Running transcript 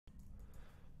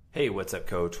Hey, what's up,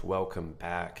 coach? Welcome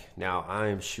back. Now,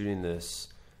 I'm shooting this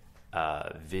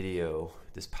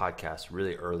this podcast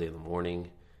really early in the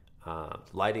morning.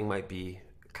 Lighting might be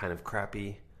kind of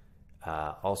crappy.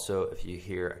 Also, if you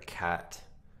hear a cat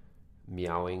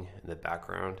meowing in the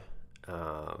background,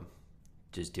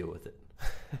 just deal with it.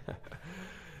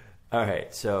 All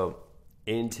right, so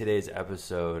in today's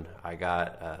episode, I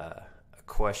got a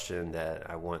question that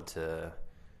I want to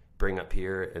bring up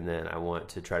here, and then I want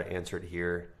to try to answer it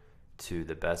here to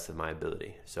the best of my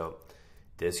ability. So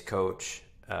this coach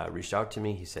reached out to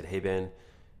me. He said, "Hey Ben,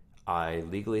 I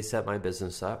legally set my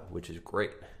business up, which is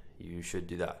great. You should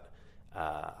do that.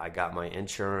 I got my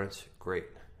insurance, great.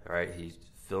 All right." He's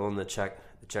filling the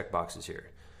check boxes here,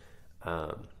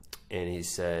 and he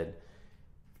said,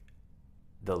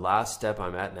 "The last step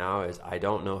I'm at now is I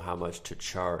don't know how much to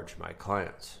charge my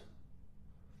clients."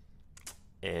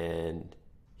 And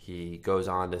he goes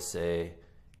on to say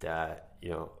that,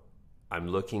 I'm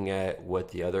looking at what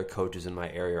the other coaches in my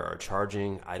area are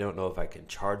charging. I don't know if I can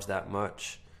charge that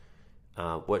much.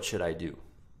 What should I do?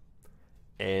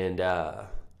 And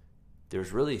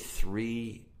there's really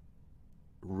three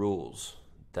rules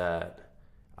that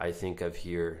I think of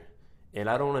here. And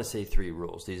I don't want to say three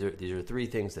rules. These are three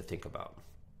things to think about.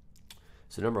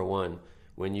 So number one,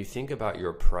 when you think about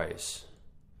your price,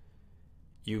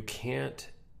 you can't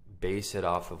base it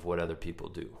off of what other people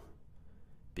do,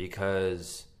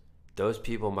 because those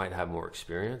people might have more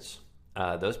experience.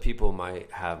 Those people might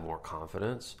have more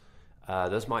confidence.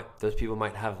 Those people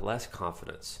might have less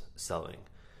confidence selling.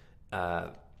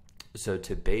 So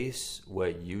to base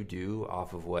what you do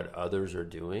off of what others are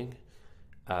doing,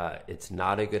 it's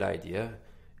not a good idea.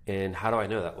 And how do I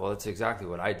know that? Well, it's exactly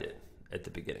what I did at the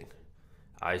beginning.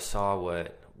 I saw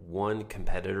what one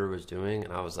competitor was doing,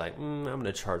 and I was like, I'm going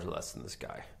to charge less than this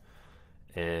guy.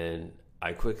 And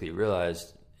I quickly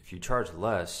realized if you charge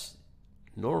less,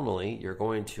 normally you're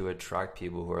going to attract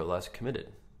people who are less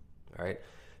committed. All right.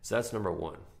 So that's number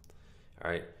one.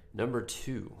 All right. Number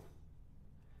two,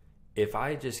 if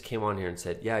I just came on here and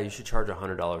said, yeah, you should charge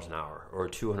 $100 an hour or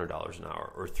 $200 an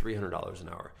hour or $300 an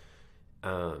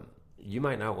hour, you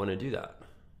might not want to do that.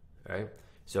 Right.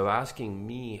 So asking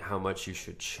me how much you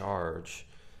should charge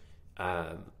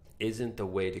isn't the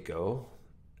way to go.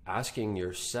 Asking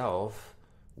yourself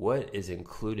what is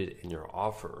included in your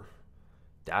offer,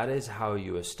 that is how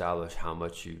you establish how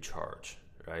much you charge,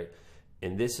 right?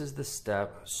 And this is the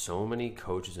step so many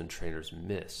coaches and trainers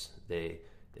miss. They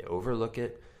overlook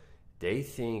it. They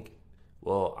think,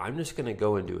 well, I'm just going to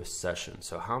go and do a session,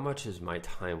 so how much is my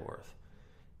time worth?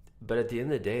 But at the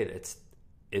end of the day,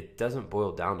 it doesn't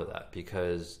boil down to that,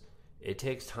 because it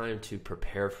takes time to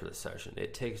prepare for the session.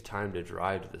 It takes time to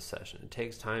drive to the session. It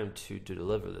takes time to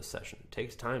deliver the session. It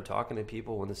takes time talking to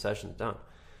people when the session's done.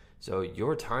 So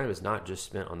your time is not just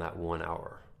spent on that 1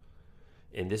 hour.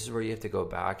 And this is where you have to go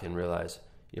back and realize,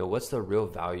 what's the real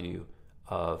value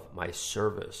of my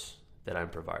service that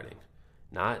I'm providing?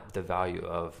 Not the value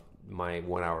of my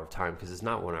 1 hour of time, because it's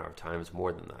not 1 hour of time, it's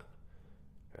more than that,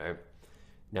 right?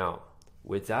 Now,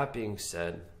 with that being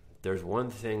said, there's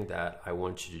one thing that I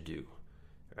want you to do,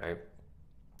 right?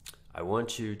 I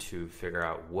want you to figure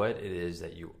out what it is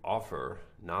that you offer,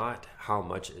 not how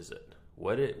much is it.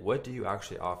 What do you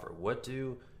actually offer? What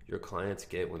do your clients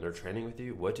get when they're training with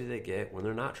you? What do they get when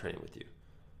they're not training with you,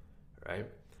 right?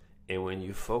 And when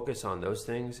you focus on those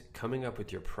things, coming up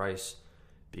with your price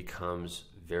becomes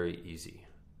very easy,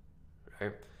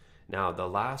 right? Now, the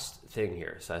last thing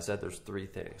here, so I said there's three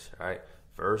things, all right?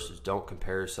 First is don't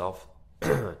compare yourself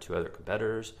to other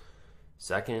competitors.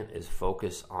 Second is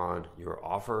focus on your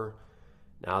offer.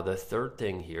 Now, the third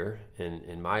thing here,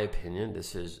 in my opinion,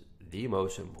 this is the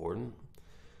most important,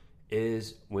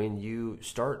 is when you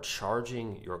start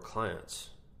charging your clients,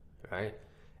 right?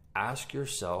 Ask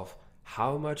yourself,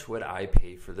 how much would I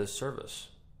pay for this service?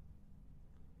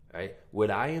 Right? Would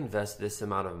I invest this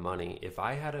amount of money if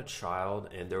I had a child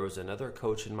and there was another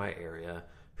coach in my area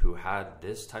who had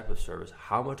this type of service?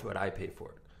 How much would I pay for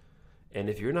it? And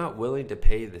if you're not willing to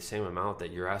pay the same amount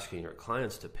that you're asking your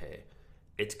clients to pay,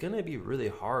 it's going to be really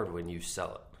hard when you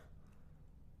sell it,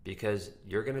 because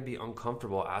you're going to be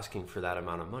uncomfortable asking for that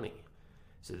amount of money.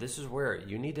 So this is where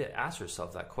you need to ask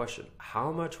yourself that question.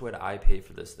 How much would I pay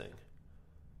for this thing?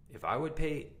 If I would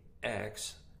pay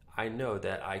X, I know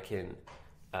that I can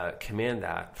command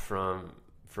that from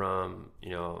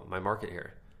my market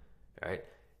here, right?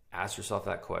 Ask yourself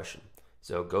that question.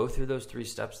 So go through those three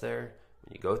steps there.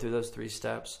 When you go through those three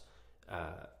steps,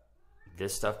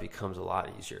 this stuff becomes a lot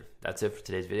easier. That's it for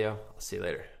today's video. I'll see you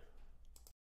later.